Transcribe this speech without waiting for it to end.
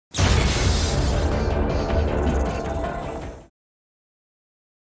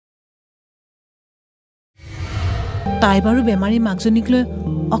তাই বাৰু বেমাৰী মাকজনীক লৈ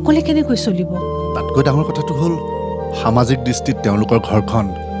অকলে কেনেকৈ চলিব তাতকৈ ডাঙৰ কথাটো হ'ল সামাজিক দৃষ্টিত তেওঁলোকৰ ঘৰখন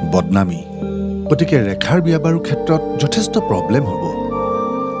বদনামী গতিকে ৰেখাৰ বিয়া বাৰুৰ ক্ষেত্ৰত যথেষ্ট প্ৰব্লেম হ'ব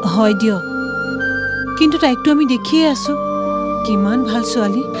হয় দিয়ক কিন্তু তাইকটো আমি দেখিয়ে আছো কিমান ভাল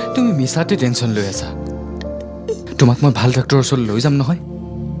ছোৱালী তুমি মিছাতে টেনচন লৈ আছা তোমাক মই ভাল ডাক্তৰৰ ওচৰলৈ লৈ যাম নহয়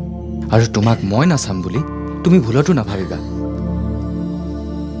আৰু তোমাক মই নাচাম বুলি তুমি ভুলতো নাভাবিবা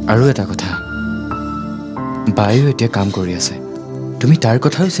আৰু এটা কথা বায়ু এতিয়া কাম কৰি আছে তুমি তাৰ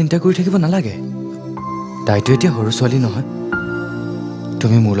কথাও চিন্তা কৰি থাকিব নালাগে তাইতো এতিয়া সৰু ছোৱালী নহয়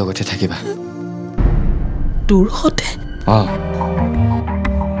তুমি মোৰ লগতে থাকিবা তোৰ সতে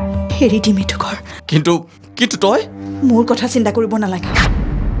হেৰি দিমি তো ঘৰ কিন্তু তই মোৰ কথা চিন্তা কৰিব নালাগে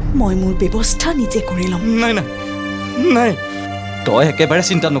মই মোৰ ব্যৱস্থা নিজে কৰি ল'ম নাই নাই নাই তই একেবাৰে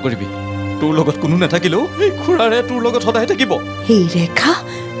চিন্তা নকৰিবি তোৰ লগত কোনো নাথাকিলেও এই খুৰাৰে তোৰ লগত সদায় থাকিব এই ৰেখা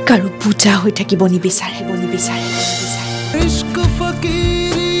কাৰো পূজা হৈ থাকিব নিবিচাৰে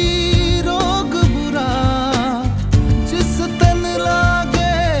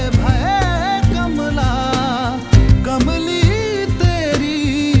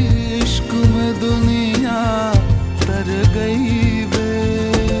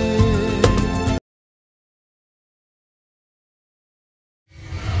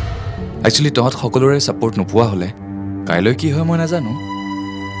একচুৱেলি তহঁত সকলোৰে ছাপোৰ্ট নোপোৱা হ'লে কাইলৈ কি হয় মই নাজানো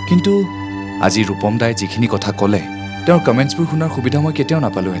কিন্তু আজি ৰূপম দাই যিখিনি কথা ক'লে তেওঁৰ কমেণ্টছবোৰ শুনাৰ সুবিধা মই কেতিয়াও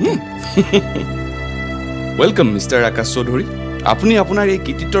নাপালোহেঁতেন ৱেলকাম মিষ্টাৰ আকাশ চৌধুৰী আপুনি আপোনাৰ এই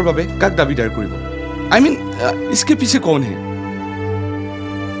কৃতিত্বৰ বাবে কাক দাবীদাৰ কৰিব আই মিন ইছকে পিছে কৌন হে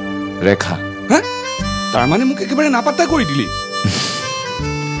ৰেখা তাৰমানে মোক একেবাৰে নাপাত্তা কৰি দিলি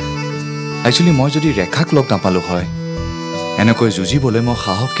একচুৱেলি মই যদি ৰেখাক লগ নাপালো হয় এনেকৈ যুঁজিবলৈ মই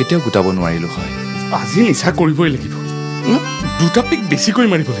সাহস কেতিয়াও গোটাব নোৱাৰিলো হয় আজি নিচা কৰিবই লাগিব দুটা পিক বেছিকৈ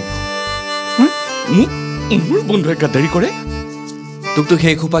মাৰিব লাগিব মোৰ বন্ধুৱে গাদ্দাৰী কৰে তোকতো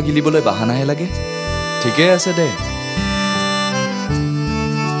সেই খোপা গিলিবলৈ বাহানাহে লাগে ঠিকেই আছে দে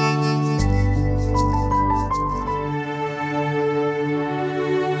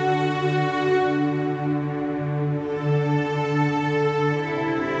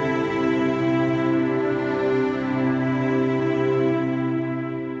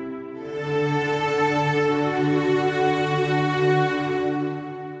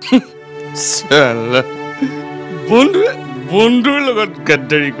বন্ধুৰ লগত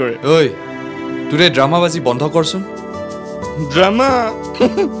গাদ্দাৰী কৰে ঐ তোৰে ড্ৰামাবাজি বন্ধ কৰচোন ড্ৰামা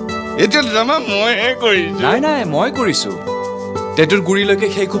এতিয়া ড্ৰামা মইহে কৰিছো নাই মই কৰিছো তেটোৰ গুৰিলৈকে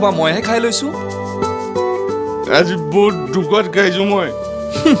সেই খোপা মইহে খাই লৈছো আজি বহুত দুখত খাইছো মই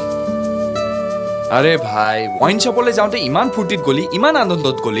আৰে ভাই ৱাইন শ্বপলৈ যাওঁতে ইমান ফূৰ্তিত গলি ইমান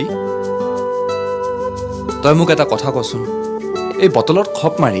আনন্দত গলি তই মোক এটা কথা কচোন এই বটলত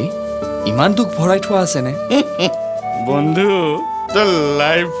খপ মাৰি ইমান দুখ ভৰাই থোৱা আছেনে বন্ধু তই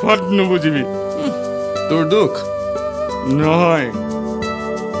লাইফত নুবুজিবি তোৰ দুখ নহয়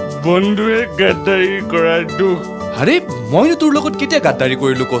বন্ধুৱে গাদ্দাৰী কৰাৰ দুখ আৰে মইনো তোৰ লগত কেতিয়া গাদ্দাৰী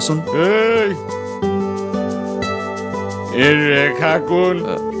কৰিলো কচোন এই ৰেখা কোন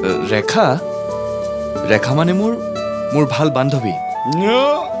ৰেখা মানে মোৰ ভাল বান্ধৱী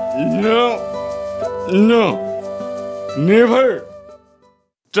No, never.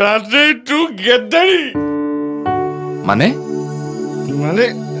 তাতে তো গাদ্দাৰী মানে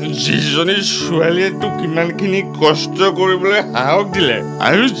যিজনী ছোৱালীয়ে তোক কিমানখিনি কষ্ট কৰিবলৈ সাহস দিলে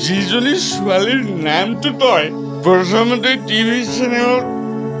আৰু যিজনী ছোৱালীৰ নামটো তই প্ৰথমতে টিভি চেনেলত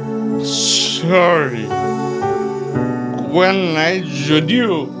চৰি কোৱা নাই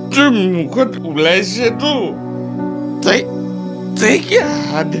যদিও তোৰ মুখত ওলাইছেতো তাই কি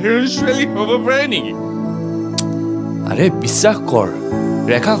সাধাৰণ ছোৱালী হ'ব পাৰে নেকি আৰে বিশ্বাস কৰ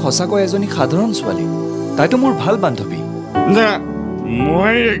ৰেখা সঁচাকৈ এজনী সাধাৰণ ছোৱালী তাইতো মোৰ ভাল বান্ধৱী না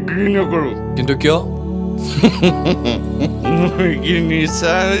মই এগ্ৰী নকৰো কিন্তু কিয় মোৰ কি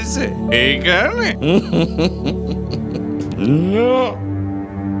নিচা হৈছে এইকাৰণে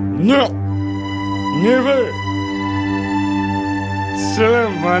No, never.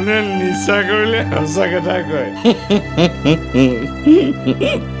 মানে নিচা কৰিলে সঁচা কথা কয়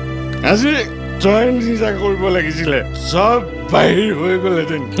আজি তই নিচা কৰিব লাগিছিলে চব বাহিৰ হৈ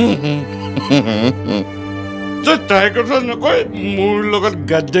গ'লহেঁতেন তই তাইৰ কথা নকয় মোৰ লগত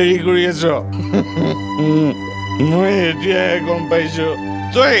গাদ্দাৰী কৰি আছ মই এতিয়াহে গম পাইছো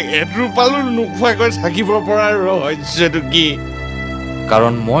তই এটোপালো নোখোৱাকৈ থাকিব পৰা ৰহস্যটো কি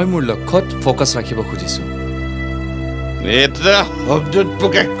কাৰণ মই মোৰ লক্ষ্যত ফ'কাছ ৰাখিব খুজিছো এটা শব্দত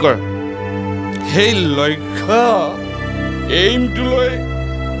প্ৰকাশ কৰ সেই লক্ষ্য এইমটো লৈ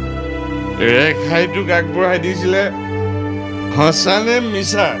ৰেখাইটোক আগবঢ়াই দিছিলে সঁচা নে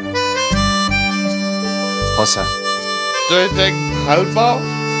মিছা সঁচা তই তাইক ভাল পাৱ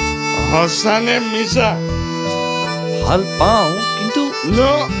সঁচা নে মিছা ভাল পাওঁ কিন্তু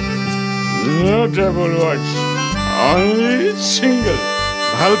No double words only single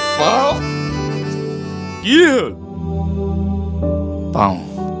ভাল পাৱ কি হ'ল পাওঁ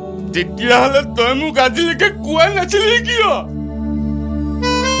তেতিয়াহ'লে তই মোক আজিলৈকে কোৱা নাছিলি কিয়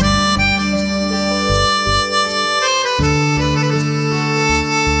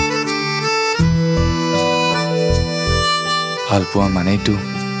ভাল পোৱা মানেইতো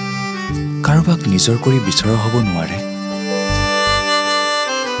কাৰোবাক নিজৰ কৰি বিচৰা হ'ব নোৱাৰে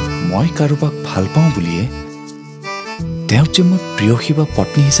মই কাৰোবাক ভাল পাওঁ বুলিয়ে তেওঁক যে মোৰ প্ৰিয়সী বা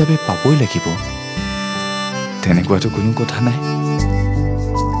পত্নী হিচাপে পাবই লাগিব তেনেকুৱাতো কোনো কথা নাই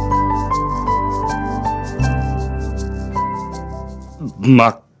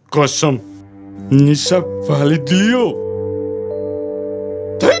মাক কসম নিশা ফালি দিলিও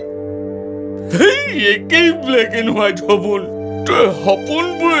একেই ব্লেক এণ্ড হোৱাইট সপোন তই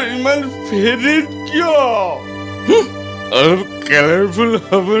সপোনবোৰ ইমান ফেডেড কিয় অলপ কালাৰফুল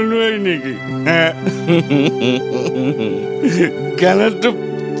হ'ব নোৱাৰি নেকি গানততো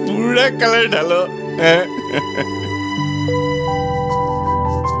পুৰা কালাৰ ঢাল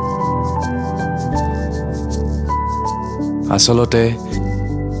আচলতে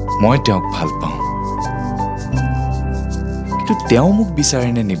মই তেওঁক ভাল পাওঁ কিন্তু তেওঁ মোক বিচাৰে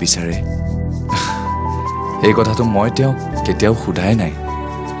নে নিবিচাৰে এই কথাটো মই তেওঁক কেতিয়াও সোধাই নাই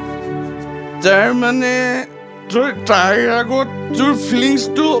তাৰ মানে তই তাইৰ আগত তোৰ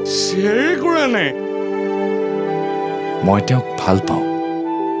ফিলিংছটো শ্বেয়াৰ কৰা নাই মই তেওঁক ভাল পাওঁ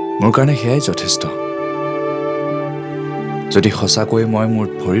মোৰ কাৰণে সেয়াই যথেষ্ট যদি সঁচাকৈ মই মোৰ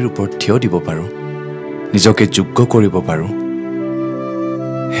ভৰিৰ ওপৰত থিয় দিব পাৰোঁ নিজকে যোগ্য কৰিব পাৰোঁ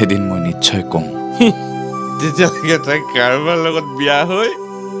এদিন মই নিশ্চয় কম তেতিয়ালৈকে তাই কাৰোবাৰ লগত বিয়া হৈ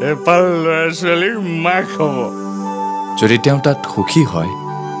এপাল ল'ৰা ছোৱালীৰ মাক হ'ব যদি তেওঁ তাত সুখী হয়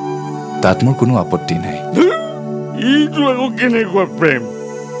তাত মোৰ কোনো আপত্তি নাই এইটো আকৌ কেনেকুৱা প্ৰেম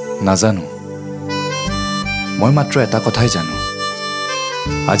নাজানো মই মাত্ৰ এটা কথাই জানো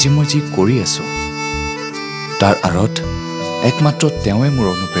আজি মই যি কৰি আছো তাৰ আঁৰত একমাত্ৰ তেওঁৱে মোৰ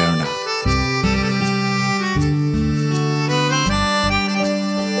অনুপ্ৰেৰণা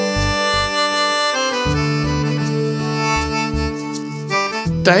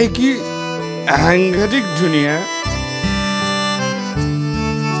তাই কি সাংঘাতিক ধুনীয়া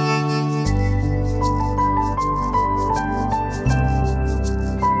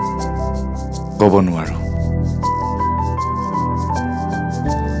ক'ব নোৱাৰো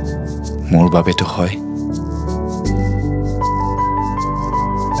মোৰ বাবেতো হয়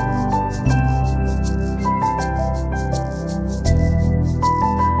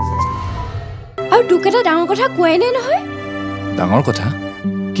আৰু তোক এটা ডাঙৰ কথা কোৱাই নাই নহয় ডাঙৰ কথা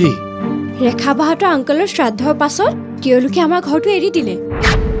কি ৰেখা বাহঁতৰ আংকলৰ শ্ৰাদ্ধৰ পাছত তেওঁলোকে আমাৰ ঘৰটো এৰি দিলে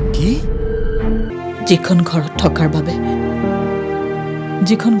কি যিখন ঘৰত থকাৰ বাবে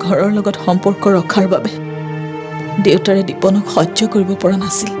যিখন ঘৰৰ লগত সম্পৰ্ক ৰখাৰ বাবে দেউতাৰে দীপনক সহ্য কৰিব পৰা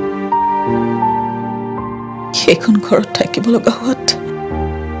নাছিল সেইখন ঘৰত থাকিব লগা হোৱাত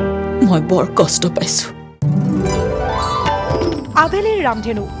মই বৰ কষ্ট পাইছো আবেলিৰ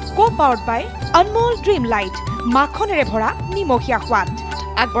ৰামধেনু co-powered by Anmol Dream Light মাখনেৰে ভৰা নিমখীয়া সোৱাদ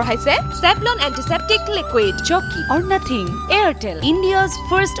আগবঢ়াইছে Savlon Antiseptic Liquid Jockey or Nothing Airtel India's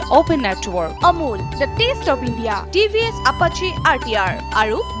first open network Amul the taste of India TVS Apache RTR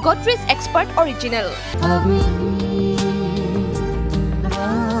আৰু Godrej Expert Original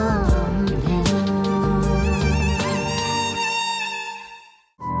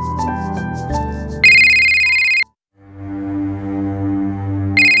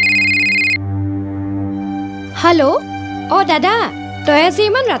হেল্ল' অ দাদা তই আজি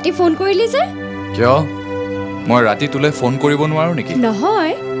ইমান ৰাতি ফোন কৰিলি যে কিয় মই ৰাতি তোলে ফোন কৰিব নোৱাৰো নেকি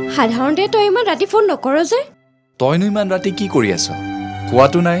নহয় সাধাৰণতে তই ইমান ৰাতি ফোন নকৰ যে তইনো ইমান ৰাতি কি কৰি আছ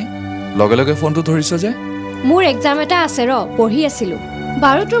খোৱাটো নাই লগে লগে ফোনটো ধৰিছ যে মোৰ এক্সাম এটা আছে ৰ পঢ়ি আছিলো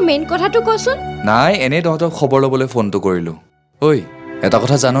বাৰু তোৰ মেইন কথাটো কচোন নাই এনেই তহঁতক খবৰ ল'বলৈ ফোনটো কৰিলোঁ ঐ এটা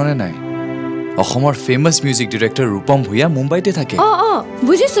কথা জাননে নাই অসমৰ famous music director Rupam Bhuyan মুম্বাইতে থাকে অ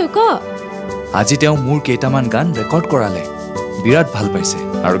বুজিছো ক আজি তেওঁ মোৰ কেইটামান গান ৰেকৰ্ড কৰালে বিৰাট ভাল পাইছে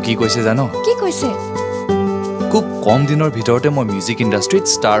আৰু কি কৈছে জানো কি কৈছে খুব কম দিনৰ ভিতৰতে মই মিউজিক ইণ্ডাষ্ট্ৰীত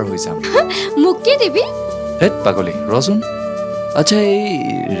ষ্টাৰ হৈ যাম মোক কি দিবি হেট পাগলী ৰচোন আচ্ছা এই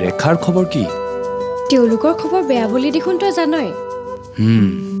ৰেখাৰ খবৰ কি তেওঁলোকৰ খবৰ বেয়া বুলি দেখোন তই জানই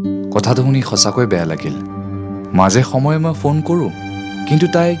কথাটো শুনি সঁচাকৈ বেয়া লাগিল মাজে সময়ে মই ফোন কৰোঁ কিন্তু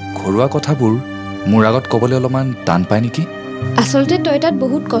তাই ঘৰুৱা কথাবোৰ মোৰ আগত ক'বলৈ অলপমান টান পায় নেকি আচলতে তই তাত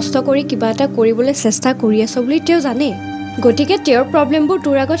বহুত কষ্ট কৰি কিবা এটা কৰিবলৈ চেষ্টা কৰি আছ বুলি তেওঁ জানে গতিকে তেওঁৰ প্ৰব্লেমবোৰ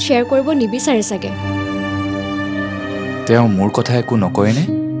তোৰ আগত শ্বেয়াৰ কৰিব নিবিচাৰে চাগে তেওঁ মোৰ কথা একো নকয়নে?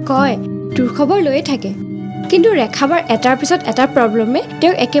 কয়, তোৰ খবৰ লৈয়ে থাকে। কিন্তু ৰেখাবাৰ এটাৰ পিছত এটা প্ৰব্লেমে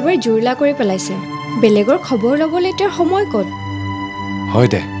তেওঁক একেবাৰে জুৰুলা কৰি পেলাইছে। বেলেগৰ খবৰ ল'বলৈ তেওঁৰ সময় ক'ত? হয়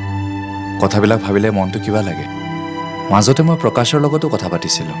দে, কথাবিলাক ভাবিলে মনটো কিবা লাগে। মাজতে মই প্ৰকাশৰ লগতো কথা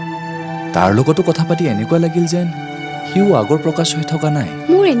পাতিছিলোঁ। তাৰ লগতো কথা পাতি এনেকুৱা লাগিল যেন সিও আগৰ প্ৰকাশ হৈ থকা নাই।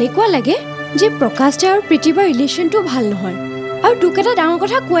 মোৰ এনেকুৱা লাগে যে প্ৰকাশ দা আৰু প্ৰীতিবাৰ ৰিলেশ্যনটো ভাল নহয়। আৰু তোক এটা ডাঙৰ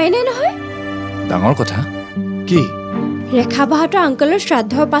কথা কোৱাই নাই নহয়। ডাঙৰ কথা? কি? ৰেখা বাহঁতৰ আংকলৰ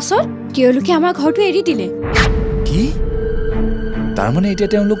শ্ৰাদ্ধৰ পাছত তেওঁলোকে আমাৰ ঘৰটো এৰি দিলে। কি? তাৰমানে এতিয়া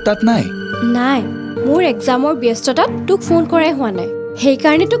তেওঁলোক তাত নাই? নাই, মোৰ এক্সামৰ ব্যস্ততাত তোক ফোন কৰাই হোৱা নাই।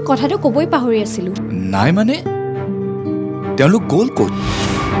 সেইকাৰণে তোক কথাটো ক'বই পাহৰি আছিলোঁ। নাই মানে তেওঁলোক গ'ল ক'ত?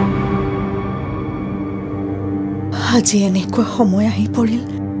 আজি এনেকুৱা সময় আহি পৰিল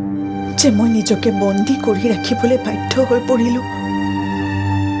যে মই নিজকে বন্দী কৰি ৰাখিবলৈ বাধ্য হৈ পৰিলোঁ।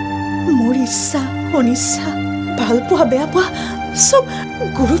 মোৰ ইচ্ছা অনিচ্ছা ভাল পোৱা বেয়া পোৱা চব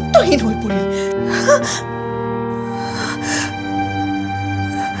গুৰুত্বহীন হৈ পৰিল।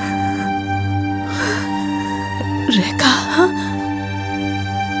 ৰেখা,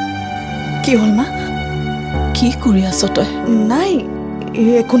 কি হ'ল মা? কি কৰি আছ তই? নাই,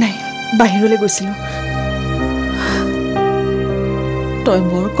 একো নাই, বাহিৰলৈ গৈছিলোঁ। তই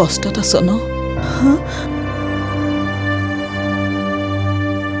বৰ কষ্টত আছ ন?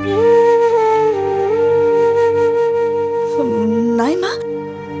 নাই মা,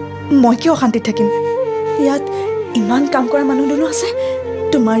 মই কিয় অশান্তিত থাকিম? ইয়াত ইমান কাম কৰা মানুহ দুনো আছে,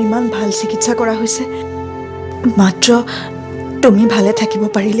 তোমাৰ ইমান ভাল চিকিৎসা কৰা হৈছে। মাত্ৰ তুমি ভালে থাকিব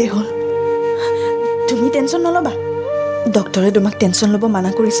পাৰিলেই হ'ল। তুমি টেনশ্যন নল'বা, ডক্টৰে তোমাক টেনশ্যন ল'ব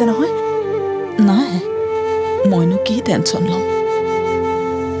মানা কৰিছে নহয়। নাই, মইনো কি টেনশ্যন ল'ম?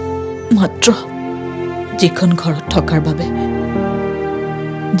 মাত্ৰ যিখন ঘৰত থকাৰ বাবে,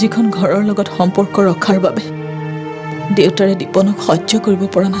 যিখন ঘৰৰ লগত সম্পৰ্ক ৰখাৰ বাবে দেউতাৰে দীপনক সহ্য কৰিব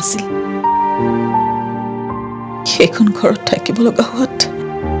পৰা নাছিল, সেইখন ঘৰত থাকিব লগা হোৱাত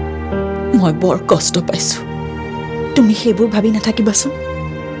মই বৰ কষ্ট পাইছোঁ। তুমি সেইবোৰ ভাবি নাথাকিবাচোন।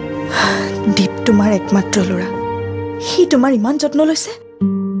 দীপ তোমাৰ একমাত্ৰ ল'ৰা, সি তোমাৰ ইমান যত্ন লৈছে।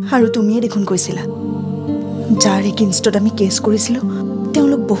 আৰু তুমিয়ে দেখোন কৈছিলা, যাৰ এগেইনষ্টত আমি কেছ কৰিছিলোঁ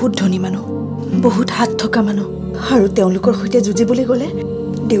তেওঁলোক বহুত ধনী মানুহ, বহুত হাত থকা মানুহ, আৰু তেওঁলোকৰ সৈতে যুঁজিবলৈ গ'লে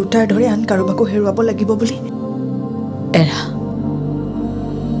দেউতাৰ দৰে আন কাৰোবাকো হেৰুৱাব লাগিব বুলি। এৰা,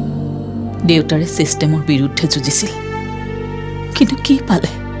 দেউতাৰে ছিষ্টেমৰ বিৰুদ্ধে যুঁজিছিল, কিন্তু কি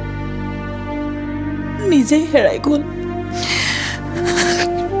পালে? নিজেই হেৰাই গ'ল।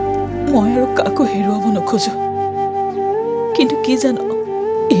 মই আৰু কাকো হেৰুৱাব নোখোজো, কিন্তু কি জানো,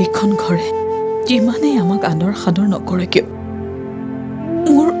 এইখন ঘৰে যিমানেই আমাক আদৰ সাদৰ নকৰে কিয়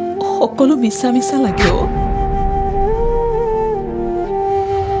মোৰ সকলো মিছা মিছা লাগে।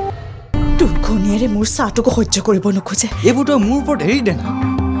 তোৰ ঘনীয়েৰে মোৰ চাহটোকো সহ্য কৰিব নোখোজে। এইবোৰ তই মোৰ ওপৰত এৰি দে না।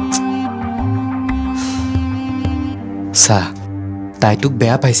 চাহ, তাই তোক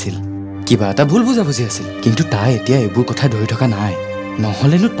বেয়া পাইছিল, কিবা এটা ভুল বুজাবুজি আছিল, কিন্তু তাই এতিয়া এইবোৰ কথা ধৰি থকা নাই।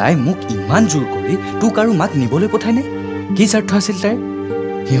 নহ'লেনো তাই মোক ইমান জোৰ কৰি তোক আৰু মাক নিবলৈ পঠাই নাই? কি স্বাৰ্থ আছিল তাইৰ?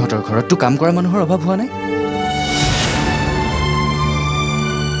 সিহঁতৰ ঘৰততো কাম কৰা মানুহৰ অভাৱ হোৱা নাই।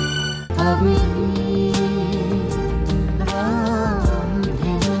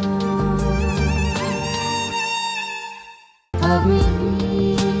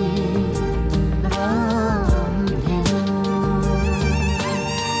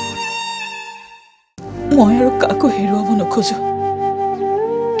 মই আৰু কাকো হেৰুৱাব নোখোজো,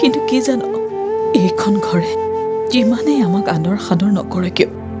 কিন্তু কি জানো, এইখন ঘৰে যিমানেই আমাক আদৰ সাদৰ নকৰে কিয়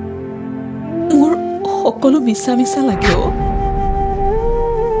মোৰ সকলো মিছা মিছা লাগে।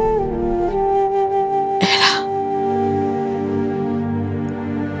 এৰা,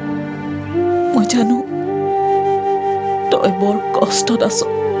 মই জানো তই বৰ কষ্টত আছ।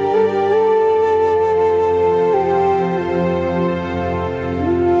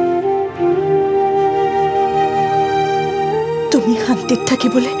 তুমি শান্তিত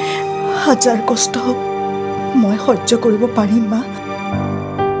থাকিবলৈ হাজাৰ কষ্ট হওক মই সহ্য কৰিব পাৰিম মা।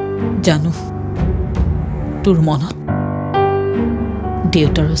 জানো তোৰ মনত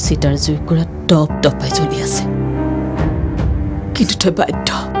দেউতাৰ চিতাৰ জুইকুৰা দপ দপাই জ্বলি আছে, কিন্তু তই বাধ্য,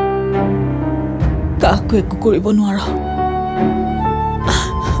 কাকো একো কৰিব নোৱাৰ।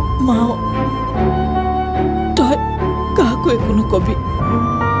 মা, তই কাকো একো নকবি।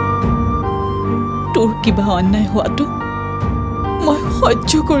 তোৰ কিবা অন্যায় হোৱাটো মই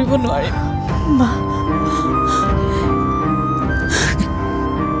সহ্য কৰিব নোৱাৰিম। মা,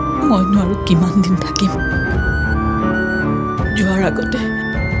 মইনো আৰু কিমান দিন থাকিম? যোৱাৰ আগতে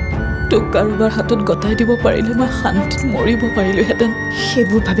তোক কাৰোবাৰ হাতত গতাই দিব পাৰিলে মই শান্তিত মৰিব পাৰিলোহেঁতেন।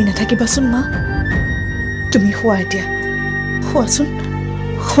 সেইবোৰ ভাবি নাথাকিবাচোন মা, তুমি শুৱা এতিয়া। খোৱাচোন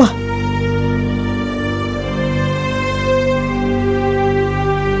খোৱা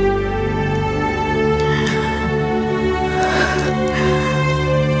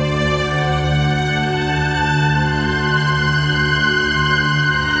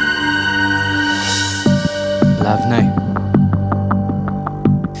লাভ নাই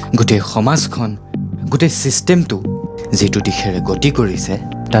গোটেই সমাজখন গোটেই চিষ্টেমটো যিটো দিশেৰে গতি কৰিছে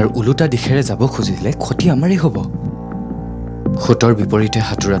তাৰ ওলোটা দিশেৰে যাব খুজিলে ক্ষতি আমাৰেই হ'ব খুঁটৰ বিপৰীতে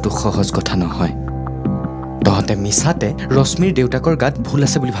সাঁতোৰাটো সহজ কথা নহয় তহঁতে মিছাতে ৰশ্মিৰ দেউতাকৰ গাত ভুল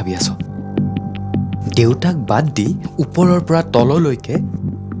আছে বুলি ভাবি আছ দেউতাক বাদ দি ওপৰৰ পৰা তললৈকে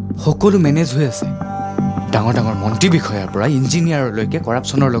সকলো মেনেজ হৈ আছে ডাঙৰ ডাঙৰ মন্ত্ৰী বিষয়াৰ পৰা ইঞ্জিনিয়াৰলৈকে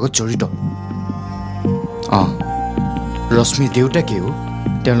কৰাপশ্যনৰ লগত জড়িত ৰশ্মিৰ দেউতাকেও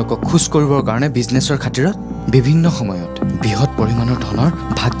তেওঁলোকক খোজ কৰিবৰ কাৰণে বিজনেছৰ খাতিৰত বিভিন্ন সময়ত বৃহৎ পৰিমাণৰ ধনৰ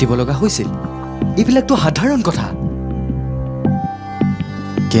ভাগ দিব লগা হৈছিল এইবিলাকতো সাধাৰণ কথা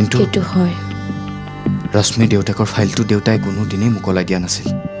কিন্তু হয় ৰশ্মিৰ দেউতাকৰ ফাইলটো দেউতাই কোনোদিনেই মোকলাই দিয়া নাছিল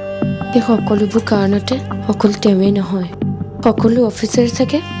এই সকলোবোৰ কাৰণতে অকল তেওঁৱেই নহয় সকলো অফিচাৰে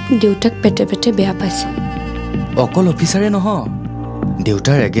চাগে দেউতাক পেটে পেটে বেয়া পাইছে অকল অফিচাৰে নহয়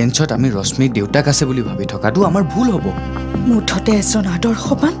দেউতাৰ এগেইনষ্টত আমি ৰশ্মিৰ দেউতাক আছে বুলি ভাবি থকাটো আমাৰ ভুল হ'ব মুঠতে এজন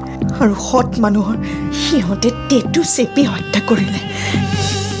আদৰ্শৱান আৰু সৎ মানুহৰ সিহঁতে টেটু চেপি হত্যা কৰিলে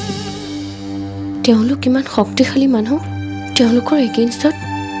তেওঁলোক ইমান শক্তিশালী মানুহ তেওঁলোকৰ এগেইনষ্টত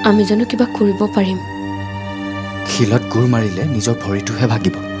আমি জানো কিবা কৰিব পাৰিম শিলত গোৰ মাৰিলে নিজৰ ভৰিটোহে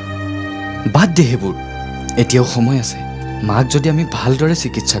ভাগিব বাদ দে সেইবোৰ এতিয়াও সময় আছে মাক যদি আমি ভালদৰে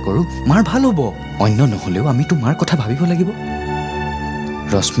চিকিৎসা কৰোঁ মাৰ ভাল হ'ব অন্য নহ'লেও আমিতো মাৰ কথা ভাবিব লাগিব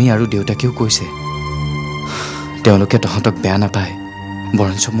ৰশ্মি আৰু দেউতাকেও কৈছে তেওঁলোকে তহঁতক বেয়া নাপায়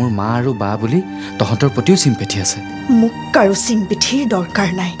বৰঞ্চ মোৰ মা আৰু বা বুলি তহঁতৰ প্ৰতিও চিম্পেথি আছে মোক কাৰো চিম্পেথিৰ দৰকাৰ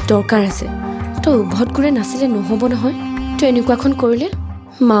নাই দৰকাৰ আছে তই উভত কৰি নাছিলে নহ'ব নহয় তই এনেকুৱাখন কৰিলে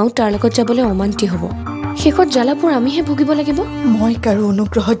মাও তাৰ লগত যাবলৈ অমান্তি হ'ব শেষত জ্বালাবোৰ আমিহে ভুগিব লাগিব মই কাৰো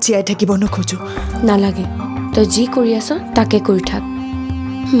অনুগ্ৰহত জীয়াই থাকিব নোখোজো নালাগে তই যি কৰি আছ তাকে কৰি থাক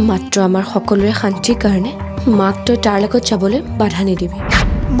মাত্ৰ আমাৰ সকলোৰে শান্তিৰ কাৰণে মাক তই তাৰ লগত যাবলৈ বাধা নিদিবি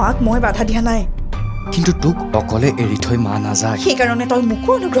মাক মই বাধা দিয়া নাই কিন্তু তোক অকলে এৰি থৈ মা নাযায় সেইকাৰণে তই মোকো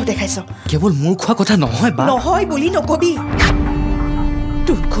অনুগ্ৰহ দেখাইছ কেৱল মোৰ খোৱা কথা নহয় বা নহয় বুলি নকবি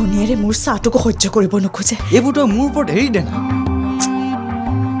তোৰ ঘনীয়েৰে মোৰ চাহটোকো সহ্য কৰিব নোখোজে এইবোৰ তই মোৰ ওপৰত এৰি দে না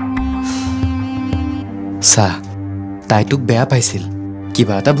চাহ তাই তোক বেয়া পাইছিল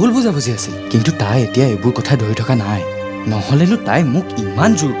কিবা এটা ভুল বুজাবুজি আছিল কিন্তু তাই এতিয়া এইবোৰ কথা ধৰি থকা নাই নহ'লেনো তাই মোক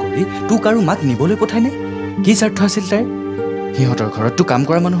ইমান জোৰ কৰি তোক আৰু মাক নিবলৈ পঠাই নাই কি স্বাৰ্থ আছিল তাইৰ সিহঁতৰ ঘৰততো কাম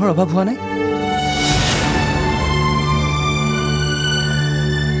কৰা মানুহৰ অভাৱ হোৱা নাই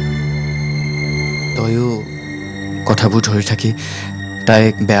তয়ো কথাবোৰ ধৰি থাকি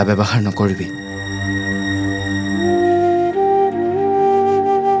তাইক বেয়া ব্যৱহাৰ নকৰিবি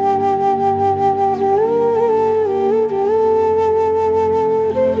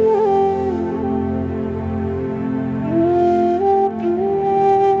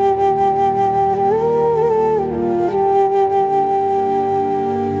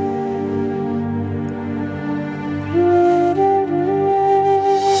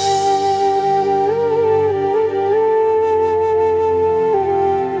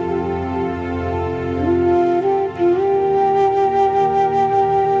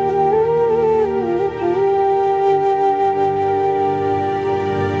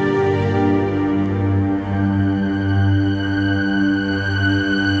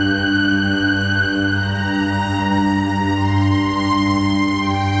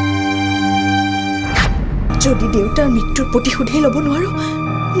যদি দেউতাৰ মৃত্যুৰ প্ৰতিশোধেই ল'ব নোৱাৰো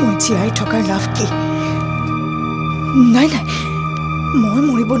মই জীয়াই থকাৰ লাভ কি নাই নাই মই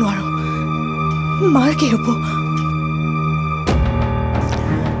মৰিব নোৱাৰো মাৰ কি হ'ব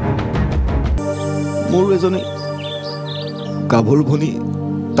মোৰ এজনী গাভৰু ভনী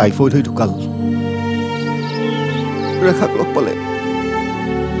টাইফয়েড হৈ ঢুকাল ৰেখাক লগ পালে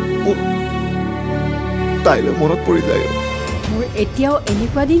তাইলৈ মনত পৰি যায় মোৰ এতিয়াও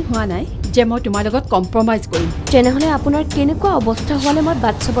এনেকুৱা দিন হোৱা নাই যে মই তোমাৰ লগত কম্প্ৰমাইজ কৰিম তেনেহ'লে আপোনাৰ কেনেকুৱা অৱস্থা হোৱালে মই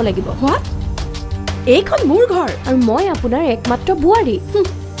বাট চাব লাগিব হোৱাট এইখন মোৰ ঘৰ আৰু মই আপোনাৰ একমাত্ৰ বোৱাৰী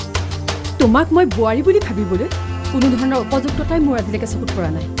তোমাক মই বোৱাৰী বুলি ভাবিবলৈ কোনো ধৰণৰ উপযুক্ততাই মোৰ আজিলৈকে চকুত পৰা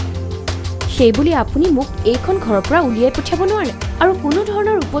নাই সেইবুলি আপুনি মোক এইখন ঘৰৰ পৰা উলিয়াই পঠিয়াব নোৱাৰে আৰু কোনো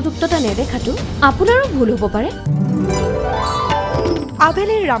ধৰণৰ উপযুক্ততা নেদেখাটো আপোনাৰো ভুল হ'ব পাৰে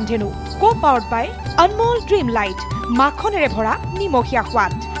আবেলিৰ ৰামধেনু কো-পাৱাৰ্ড বাই অনমোল ড্ৰিম লাইট মাখনেৰে ভৰা নিমখীয়া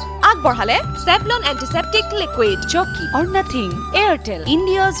সোৱাদ আগবঢ়ালে Savlon এন্টিসেপ্টিক liquid চকি or nothing Airtel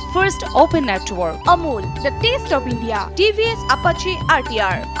India's first open network Amul the taste of India TVS Apache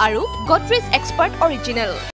RTR আৰু গডৰেজ এক্সপাৰ্ট অৰিজিনেল